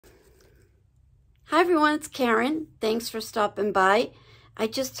Hi everyone, it's Karen. Thanks for stopping by. I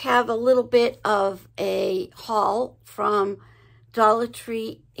just have a little bit of a haul from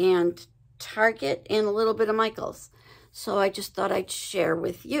DollarTree and Target and a little bit of Michael's. So I just thought I'd share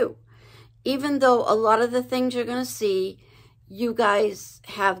with you. Even though a lot of the things you're going to see, you guys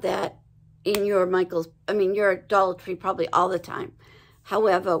have that in your your DollarTree probably all the time.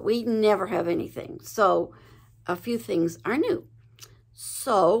 However, we never have anything. So a few things are new.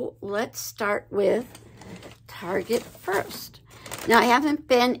 So let's start with Target first. Now, I haven't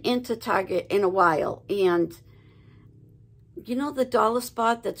been into Target in a while, and you know the dollar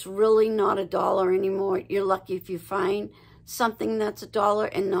spot that's really not $1 anymore? You're lucky if you find something that's $1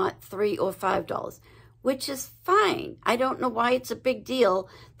 and not $3 or $5, which is fine. I don't know why it's a big deal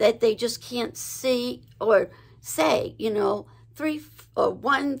that they just can't see or say, you know, 3 or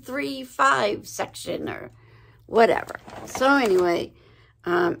 1, 3, 5 section or whatever. So anyway,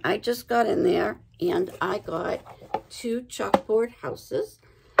 I just got in there and I got 2 chalkboard houses.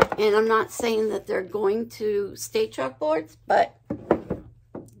 And I'm not saying that they're going to stay chalkboards, but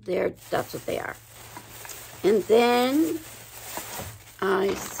that's what they are. And then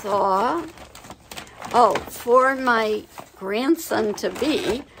I saw, for my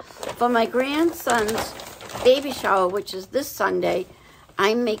grandson-to-be, for my grandson's baby shower, which is this Sunday,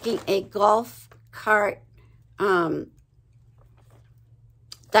 I'm making a golf cart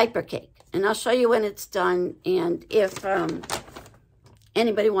diaper cake. And I'll show you when it's done, and if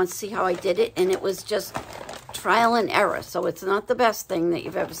anybody wants to see how I did it. And it was just trial and error, so it's not the best thing that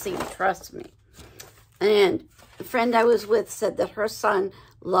you've ever seen, trust me. And the friend I was with said that her son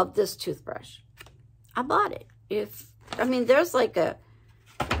loved this toothbrush. I bought it. There's like a,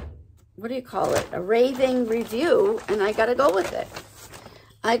 what do you call it, a raving review, and I gotta go with it.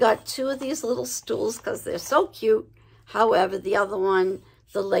 I got 2 of these little stools because they're so cute. However, the other one,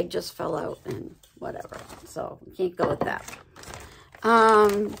 the leg just fell out and whatever, so you can't go with that.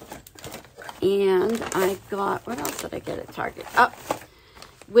 And I got, what else did I get at Target?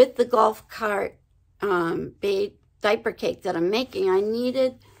 With the golf cart diaper cake that I'm making, I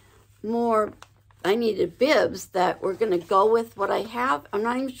needed bibs that were going to go with what I have. I'm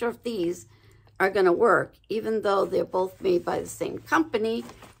not even sure if these are going to work, even though they're both made by the same company,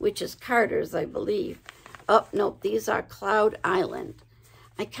 which is Carter's, I believe. Oh, nope, these are Cloud Island.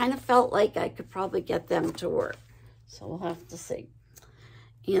 I kind of felt like I could probably get them to work, so we'll have to see.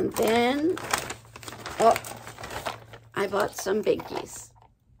 And then, I bought some binkies.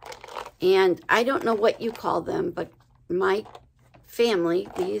 And I don't know what you call them, but my family,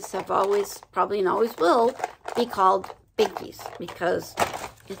 these have always, probably and always will, be called binkies because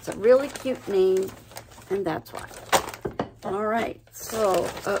it's a really cute name, and that's why. All right, so,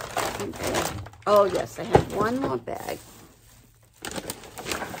 oh yes, I have one more bag.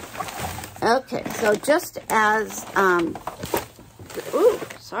 Okay, so just as, ooh,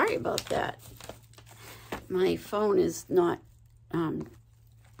 sorry about that. My phone is not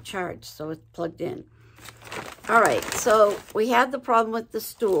charged, so it's plugged in. All right, so we had the problem with the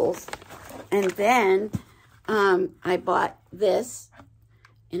stools, and then I bought this,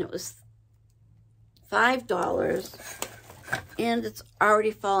 and it was $5, and it's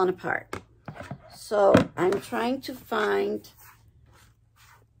already fallen apart. So I'm trying to find,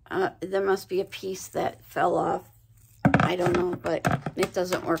 there must be a piece that fell off. I don't know, but it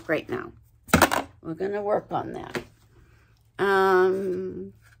doesn't work right now. We're going to work on that.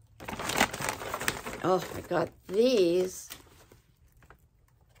 Oh, I got these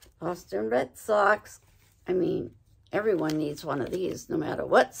Boston Red Sox. I mean, everyone needs one of these, no matter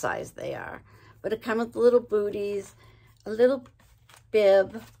what size they are. But it comes with little booties, a little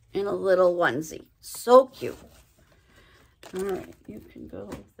bib, and a little onesie. So cute. All right, you can go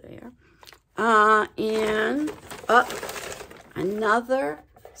there. And another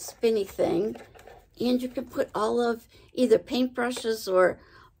spinny thing. And you can put all of either paintbrushes or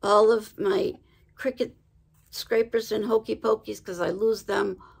all of my Cricut scrapers and hokey pokeys because I lose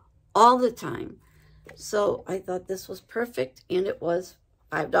them all the time. So I thought this was perfect, and it was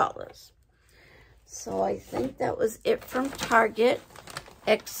 $5. So I think that was it from Target,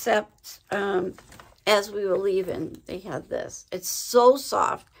 except as we were leaving, they had this. It's so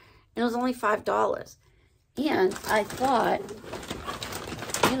soft, and it was only $5. And I thought,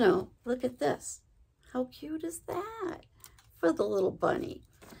 you know, look at this. How cute is that for the little bunny?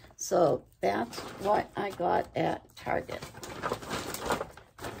 So that's what I got at Target.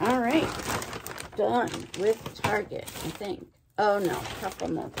 All right, done with Target, I think. Oh no, a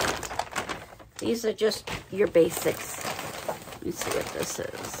couple more things. These are just your basics. Let me see what this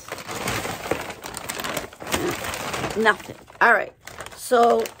is. Nothing. All right,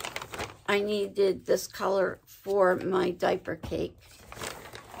 so I needed this color for my diaper cake.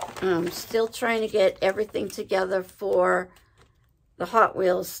 I'm still trying to get everything together for the Hot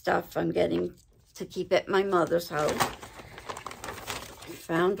Wheels stuff I'm getting to keep at my mother's house. I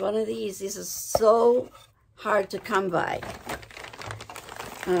found one of these. These are so hard to come by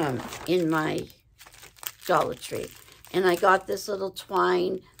in my Dollar Tree. And I got this little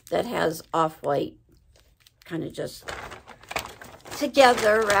twine that has off-white kind of just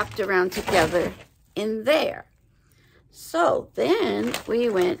together, wrapped around together in there. So then we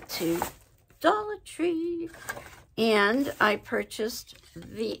went to Dollar Tree and I purchased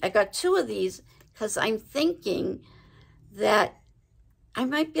I got 2 of these because I'm thinking that I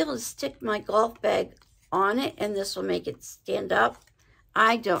might be able to stick my golf bag on it and this will make it stand up.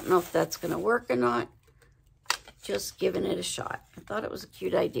 I don't know if that's going to work or not. Just giving it a shot. I thought it was a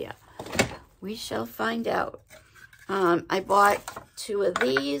cute idea. We shall find out. I bought 2 of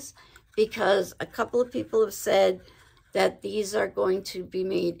these because a couple of people have said that these are going to be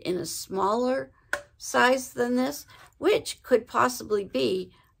made in a smaller size than this, which could possibly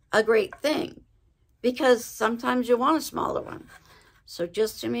be a great thing because sometimes you want a smaller one. So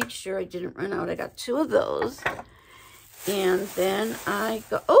just to make sure I didn't run out, I got 2 of those. And then I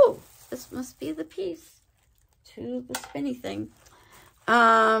go, oh, this must be the piece to the spinny thing.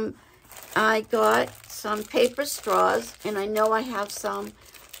 I got some paper straws, and I know I have some,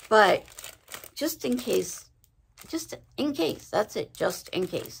 but just in case, that's it, just in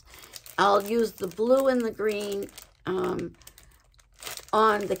case. I'll use the blue and the green on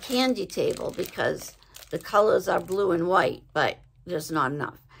the candy table because the colors are blue and white, but there's not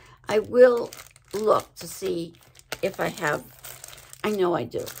enough. I will look to see if I have, I know I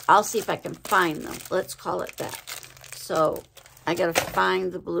do. I'll see if I can find them. Let's call it that. So I got to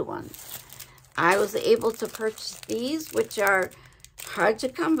find the blue ones. I was able to purchase these, which are hard to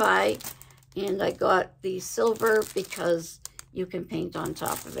come by, and I got the silver because you can paint on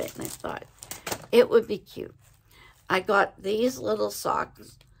top of it, and I thought it would be cute. I got these little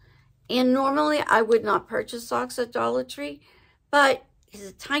socks, and normally I would not purchase socks at Dollar Tree, but he's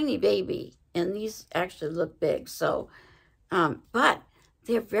a tiny baby, and these actually look big, so, but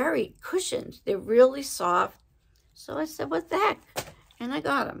they're very cushioned. They're really soft, so I said, what the heck, and I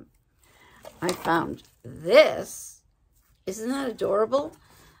got them. I found this. Isn't that adorable?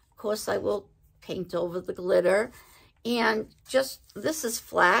 Of course, I will paint over the glitter. And just, this is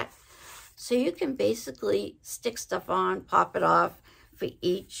flat. So you can basically stick stuff on, pop it off for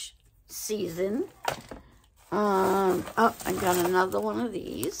each season. Oh, I got another one of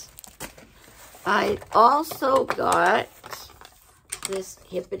these. I also got this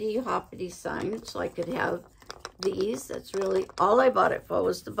hippity-hoppity sign so I could have these. That's really all I bought it for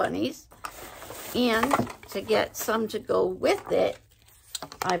was the bunnies. And to get some to go with it,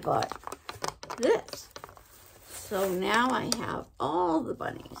 I bought this. So now I have all the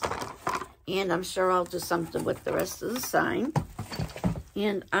bunnies. And I'm sure I'll do something with the rest of the sign.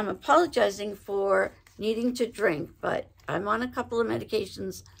 And I'm apologizing for needing to drink, but I'm on a couple of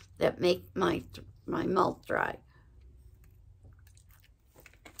medications that make my mouth dry.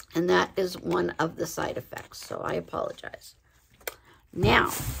 And that is one of the side effects, so I apologize.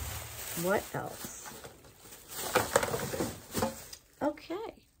 Now, what else?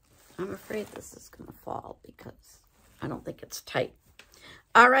 Okay. I'm afraid this is going to fall because I don't think it's tight.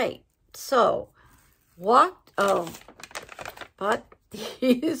 All right. So, bought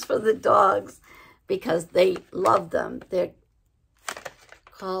these for the dogs because they love them. They're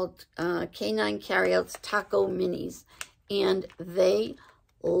called Canine Carryouts Taco Minis, and they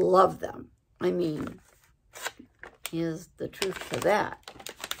love them. I mean, is the truth to that.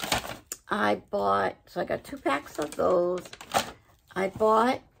 So I got 2 packs of those. I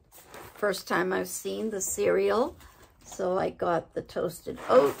bought, first time I've seen the cereal, so I got the toasted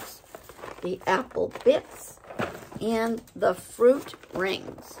oats, the apple bits, and the fruit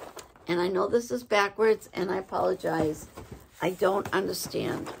rings. And I know this is backwards, and I apologize. I don't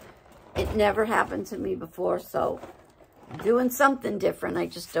understand. It never happened to me before, so I'm doing something different. I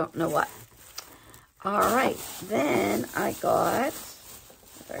just don't know what. All right, then I got,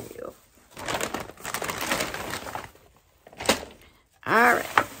 where are you? All right,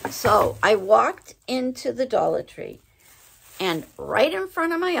 so I walked into the Dollar Tree, and right in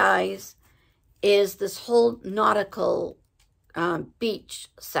front of my eyes is this whole nautical beach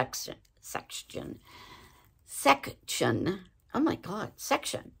section. Oh my God,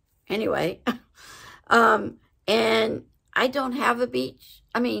 section. Anyway, and I don't have a beach.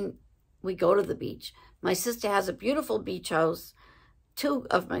 I mean, we go to the beach. My sister has a beautiful beach house. 2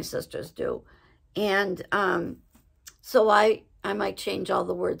 of my sisters do. And so I I might change all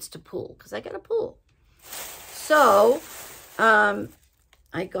the words to pool because I got a pool. So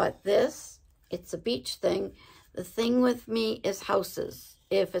I got this. It's a beach thing. The thing with me is houses.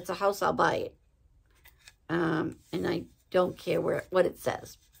 If it's a house, I'll buy it. And I don't care what it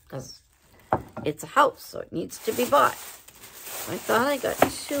says because it's a house, so it needs to be bought. I thought I got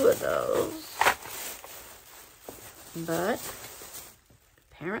 2 of those, but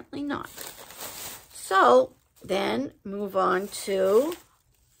apparently not. So then move on to,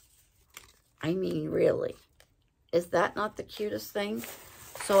 I mean, really, is that not the cutest thing?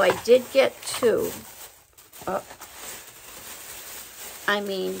 So I did get 2. I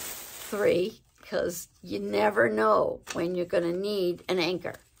mean 3, because you never know when you're going to need an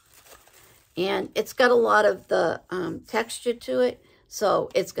anchor. And it's got a lot of the texture to it, so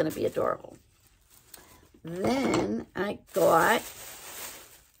it's going to be adorable. Then I got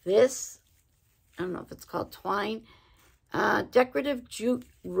this, I don't know if it's called twine, decorative jute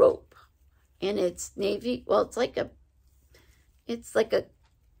rope. And it's navy, well, it's like a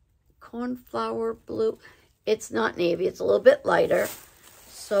cornflower blue. It's not navy, it's a little bit lighter.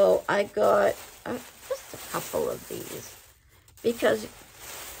 So I got just a couple of these because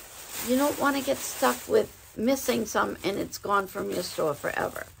you don't want to get stuck with missing some and it's gone from your store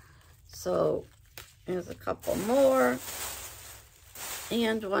forever. So there's a couple more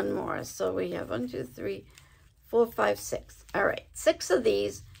and one more. So we have 1, 2, 3, 4, 5, 6. All right, 6 of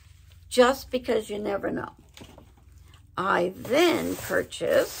these just because you never know. I then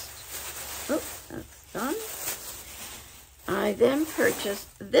purchased, oops, that's done. I then purchased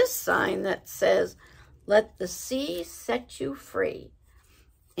this sign that says, "Let the sea set you free."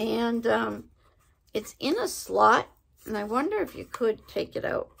 And it's in a slot, and I wonder if you could take it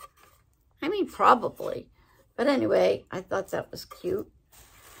out. I mean, probably. But anyway, I thought that was cute.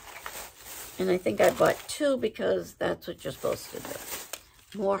 And I think I bought 2 because that's what you're supposed to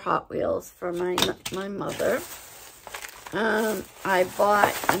do. More Hot Wheels for my mother. I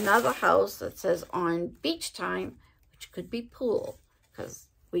bought another house that says on beach time, which could be pool, because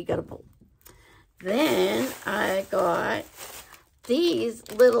we got a pool. Then I got these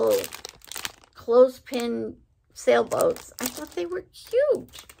little clothespin sailboats. I thought they were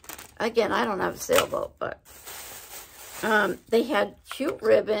cute. Again, I don't have a sailboat, but they had cute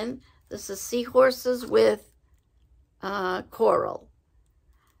ribbon. This is seahorses with coral.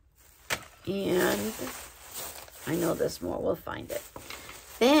 And I know there's more. We'll find it.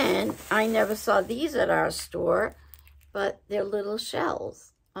 Then I never saw these at our store, but they're little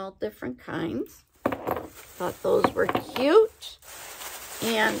shells, all different kinds. Thought those were cute.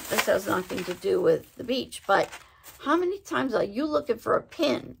 And this has nothing to do with the beach, but how many times are you looking for a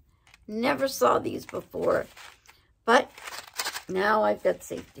pin? Never saw these before, but now I've got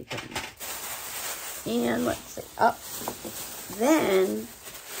safety pins. And let's see, then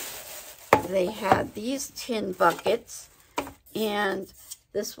they had these tin buckets, and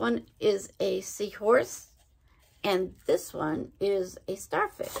this one is a seahorse, and this one is a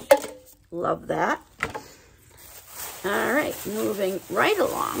starfish. Love that. All right, moving right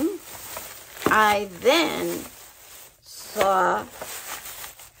along, I then saw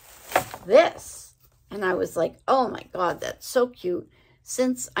this, and I was like, oh my God, that's so cute.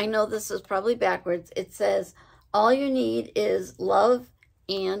 Since I know this is probably backwards, it says, all you need is love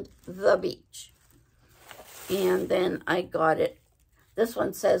and the beach. And then I got it. This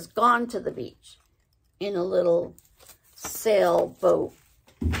one says, gone to the beach, in a little sailboat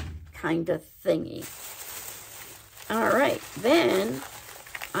kind of thingy. All right, then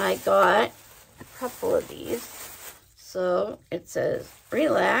I got a couple of these. So it says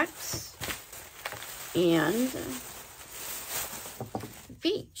relax and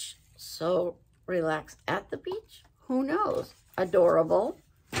beach. So relax at the beach? Who knows? Adorable.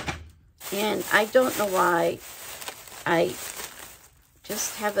 And I don't know why I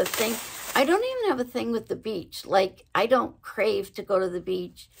just have a thing. I don't even have a thing with the beach. Like, I don't crave to go to the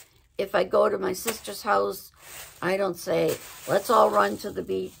beach. If I go to my sister's house, I don't say, let's all run to the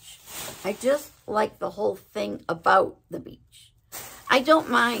beach. I just like the whole thing about the beach. I don't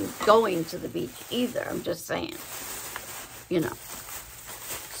mind going to the beach either. I'm just saying, you know.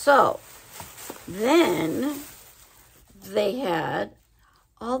 So, then they had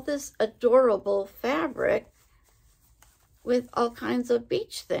all this adorable fabric with all kinds of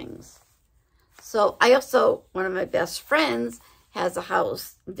beach things. So I also, one of my best friends has a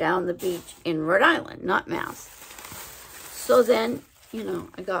house down the beach in Rhode Island, not Mass. So then, you know,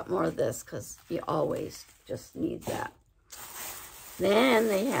 I got more of this because you always just need that. Then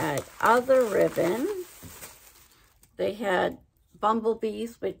they had other ribbon. They had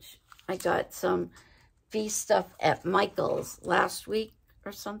bumblebees, which I got some bee stuff at Michael's last week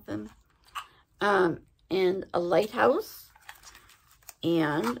or something. And a lighthouse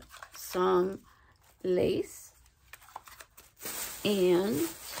and some lace. And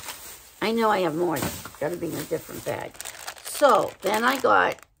I know I have more. It's got to be in a different bag. So then I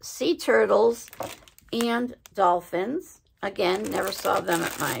got sea turtles and dolphins. Again, never saw them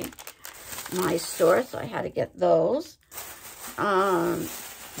at my store, so I had to get those.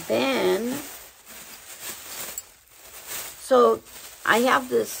 Then, so I have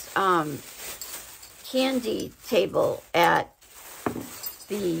this candy table at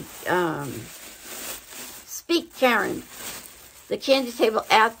the Speak Karen, the candy table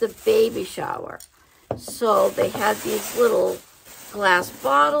at the baby shower. So they had these little glass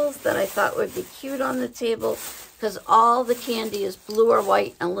bottles that I thought would be cute on the table because all the candy is blue or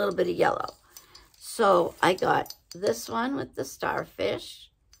white and a little bit of yellow. So I got this one with the starfish.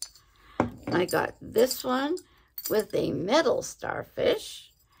 I got this one with a metal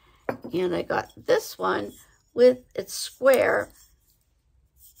starfish. And I got this one with its square.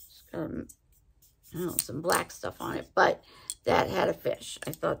 It's got some black stuff on it, but that had a fish.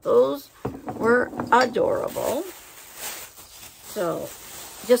 I thought those were adorable. So,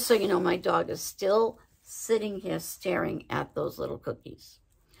 just so you know, my dog is still sitting here staring at those little cookies.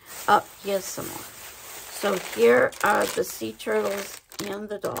 Oh, here's some more. So here are the sea turtles and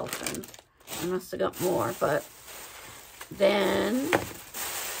the dolphins. I must have got more, but then,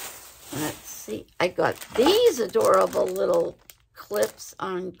 let's see. I got these adorable little clips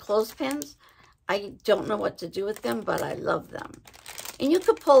on clothespins. I don't know what to do with them, but I love them. And you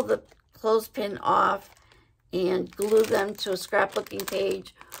could pull the clothespin off and glue them to a scrapbooking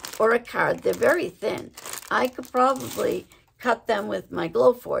page or a card. They're very thin. I could probably cut them with my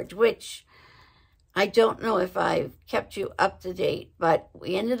Glowforge, which I don't know if I've kept you up to date, but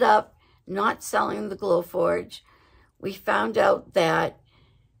we ended up not selling the Glowforge. We found out that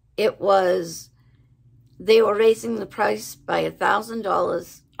they were raising the price by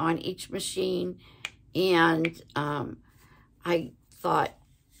 $1,000 on each machine, and I thought,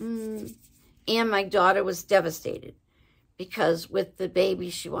 and my daughter was devastated because with the baby,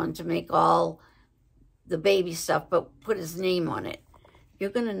 she wanted to make all the baby stuff, but put his name on it.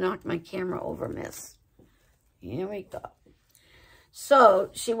 You're going to knock my camera over, miss. Here we go. So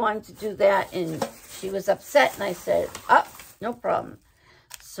she wanted to do that, and she was upset, and I said, oh, no problem.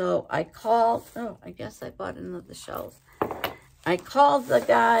 So I called, oh, I guess I bought another shelf. I called the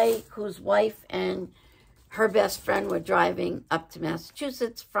guy whose wife and her best friend were driving up to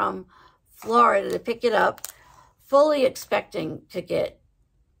Massachusetts from Florida to pick it up, fully expecting to get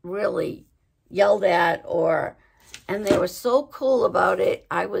really yelled at, and they were so cool about it.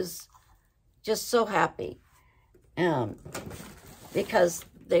 I was just so happy because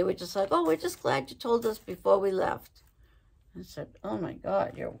they were just like, oh, we're just glad you told us before we left. I said, oh my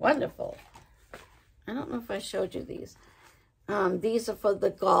God, you're wonderful. I don't know if I showed you these. These are for the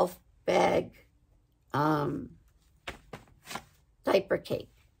golf bag diaper cake.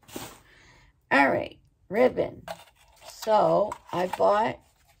 All right, ribbon. So I bought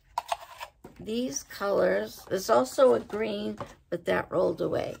these colors. There's also a green, but that rolled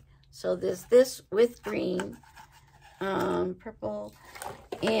away. So there's this with green, purple,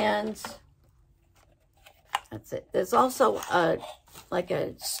 and that's it. There's also like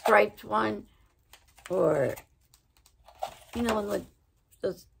a striped one, or you know, when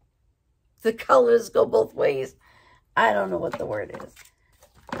the colors go both ways. I don't know what the word is.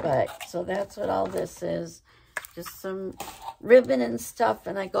 But, so that's what all this is. Just some ribbon and stuff.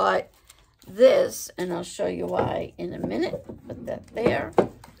 And I got this, and I'll show you why in a minute. Put that there.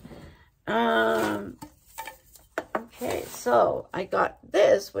 Okay, so I got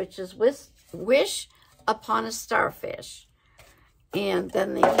this, which is Wish Upon a Starfish. And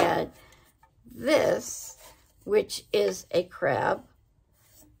then they had this, which is a crab.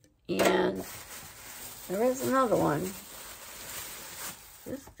 And there is another one.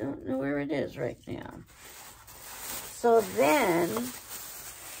 Just don't know where it is right now. So then,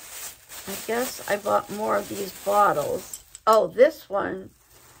 I guess I bought more of these bottles. Oh, this one,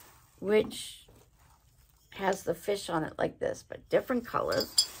 which has the fish on it like this, but different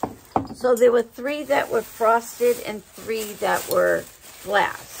colors. So there were 3 that were frosted and 3 that were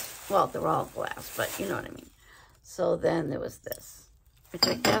glass. Well, they're all glass, but you know what I mean. So then there was this, which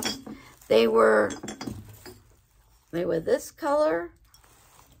I guess they were this color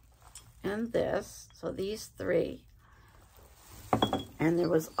and this. So these 3. And there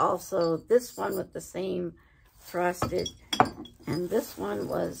was also this one with the same frosted, and this one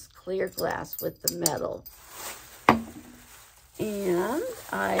was clear glass with the metal. And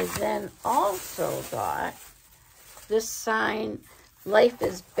I then also got this sign, Life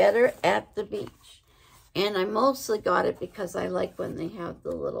is Better at the Beach. And I mostly got it because I like when they have the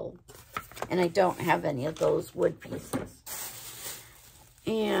little, and I don't have any of those wood pieces.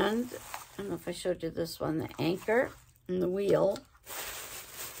 And I don't know if I showed you this one, the anchor and the wheel.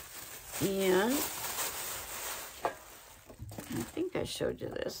 And I think I showed you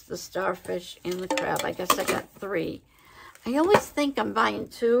this, the starfish and the crab. I guess I got 3. I always think I'm buying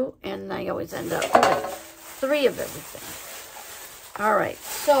 2, and I always end up with 3 of everything. All right,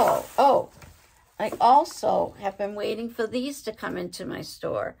 so, I also have been waiting for these to come into my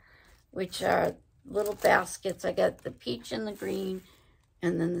store, which are little baskets. I got the peach and the green,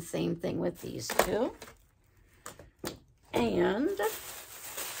 and then the same thing with these 2. And I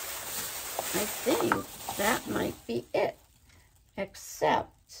think that might be it.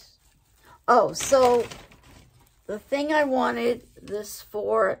 Except, so the thing I wanted this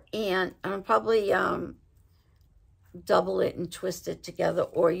for, and I'll probably double it and twist it together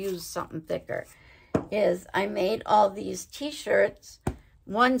or use something thicker, is I made all these t-shirts,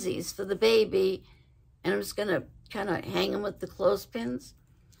 onesies for the baby, and I'm just going to kind of hang them with the clothespins.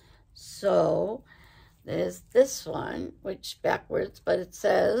 So there's this one, which backwards, but it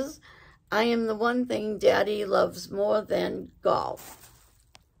says, I am the one thing Daddy loves more than golf.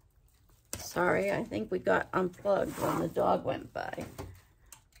 Sorry, I think we got unplugged when the dog went by.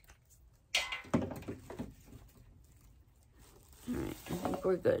 All right, I think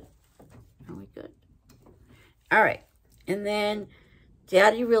we're good. Are we good? All right, and then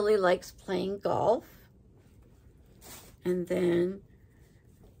Daddy really likes playing golf. And then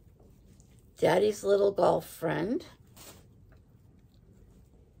Daddy's little golf friend.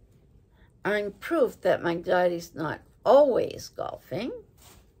 I'm proof that my daddy's not always golfing.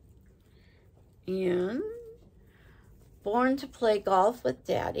 And born to play golf with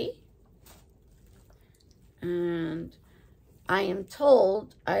Daddy. And I am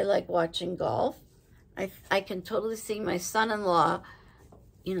told I like watching golf. I can totally see my son-in-law,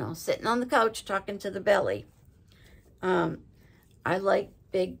 you know, sitting on the couch talking to the belly. I like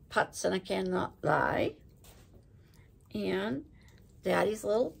big putts, and I cannot lie. And Daddy's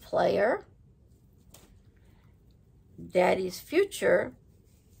little player. Daddy's future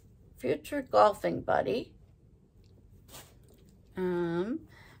golfing buddy.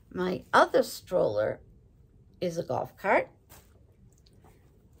 My other stroller is a golf cart.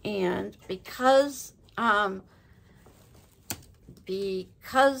 And because the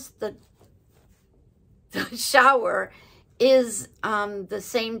shower is the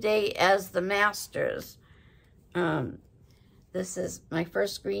same day as the Masters, this is my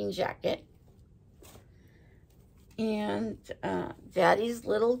first green jacket. And Daddy's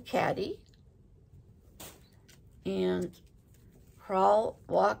little caddy. And crawl,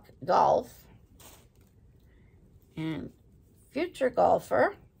 walk, golf. And future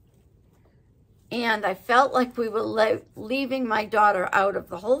golfer. And I felt like we were leaving my daughter out of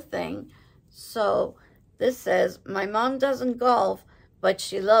the whole thing. So this says, my mom doesn't golf, but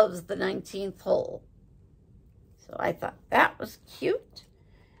she loves the 19th hole. So I thought that was cute.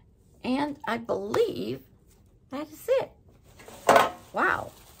 And I believe that is it.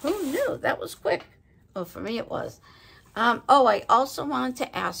 Wow. Who knew? That was quick. Oh, for me it was. I also wanted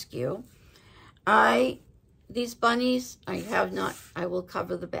to ask you, these bunnies, I will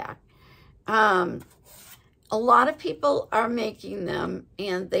cover the back. A lot of people are making them,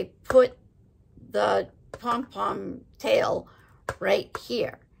 and they put the pom-pom tail right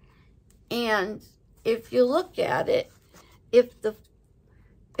here. And if you look at it, if the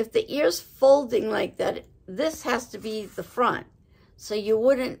ear's folding like that, this has to be the front. So you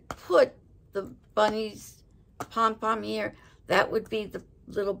wouldn't put the bunny's pom-pom here. That would be the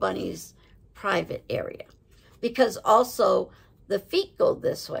little bunny's private area. Because also the feet go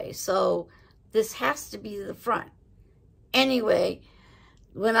this way. So this has to be the front. Anyway,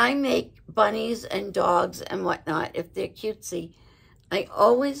 when I make bunnies and dogs and whatnot, if they're cutesy, I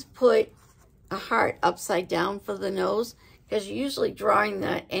always put a heart upside down for the nose, because you're usually drawing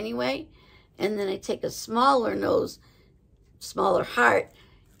that anyway. And then I take a smaller nose, smaller heart,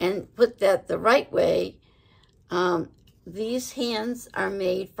 and put that the right way. These hands are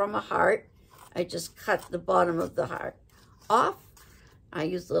made from a heart. I just cut the bottom of the heart off. I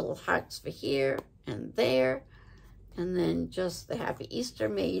use little hearts for here and there. And then just the Happy Easter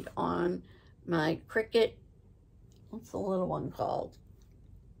made on my cricket. What's the little one called?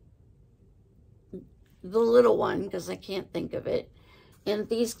 The little one, because I can't think of it. And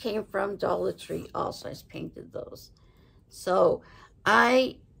these came from DollarTree also. I painted those. So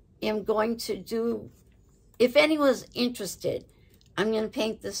I am going to do if anyone's interested, I'm going to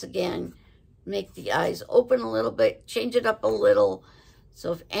paint this again, make the eyes open a little bit, change it up a little.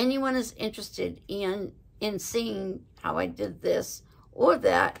 So if anyone is interested in seeing how I did this or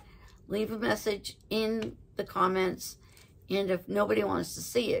that, leave a message in the comments. And if nobody wants to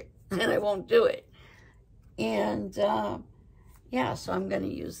see it, then I won't do it. And yeah, so I'm going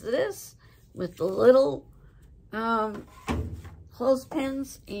to use this with the little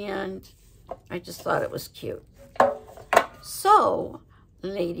clothespins, and I just thought it was cute. So,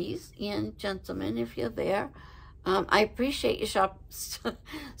 ladies and gentlemen, if you're there, I appreciate you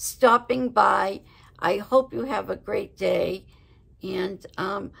stopping by. I hope you have a great day, and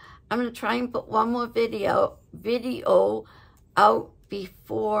I'm going to try and put one more video out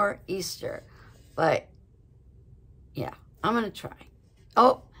before Easter, but yeah, I'm going to try.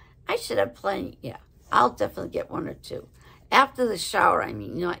 Oh, I should have plenty. Yeah, I'll definitely get one or two. After the shower, I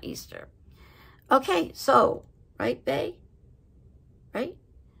mean, not Easter. Okay, so, right, Bae? Right?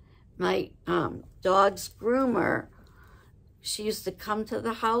 My dog's groomer, she used to come to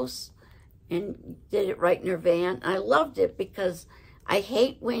the house and did it right in her van. I loved it because I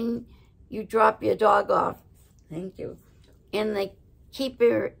hate when you drop your dog off. Thank you. And they keep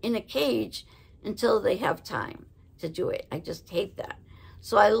her in a cage until they have time to do it. I just hate that.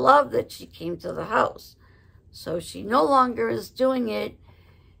 So I love that she came to the house. So she no longer is doing it.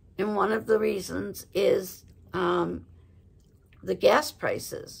 And one of the reasons is the gas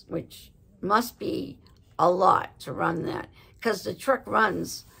prices, which must be a lot to run that, because the truck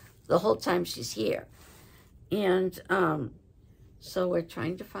runs the whole time she's here. And so we're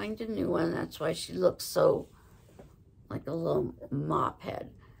trying to find a new one. That's why she looks so like a little mop head.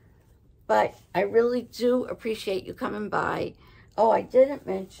 But I really do appreciate you coming by. Oh, I didn't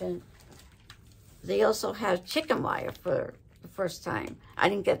mention, they also have chicken wire for the first time. I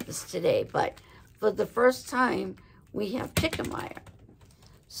didn't get this today, but for the first time, we have chicken wire.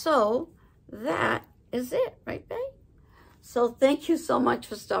 So that is it, right, Bae? So thank you so much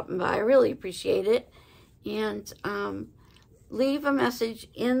for stopping by. I really appreciate it. And leave a message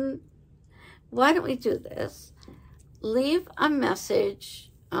in, why don't we do this? Leave a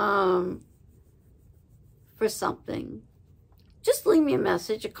message for something. Just leave me a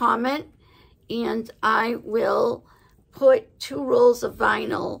message, a comment, and I will put 2 rolls of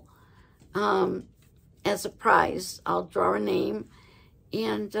vinyl as a prize. I'll draw a name,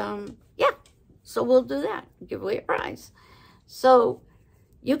 and yeah, so we'll do that, give away a prize. So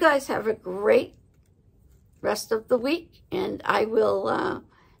you guys have a great rest of the week, and I will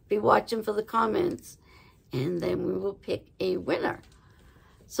be watching for the comments, and then we will pick a winner.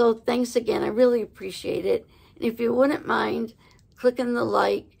 So thanks again, I really appreciate it. And if you wouldn't mind clicking the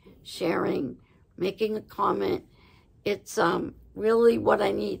like, sharing, making a comment, it's really what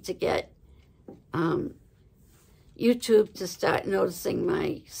I need to get YouTube to start noticing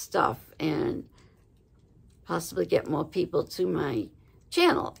my stuff and possibly get more people to my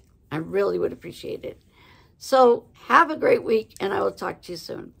channel. I really would appreciate it. So have a great week, and I will talk to you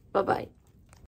soon. Bye-bye.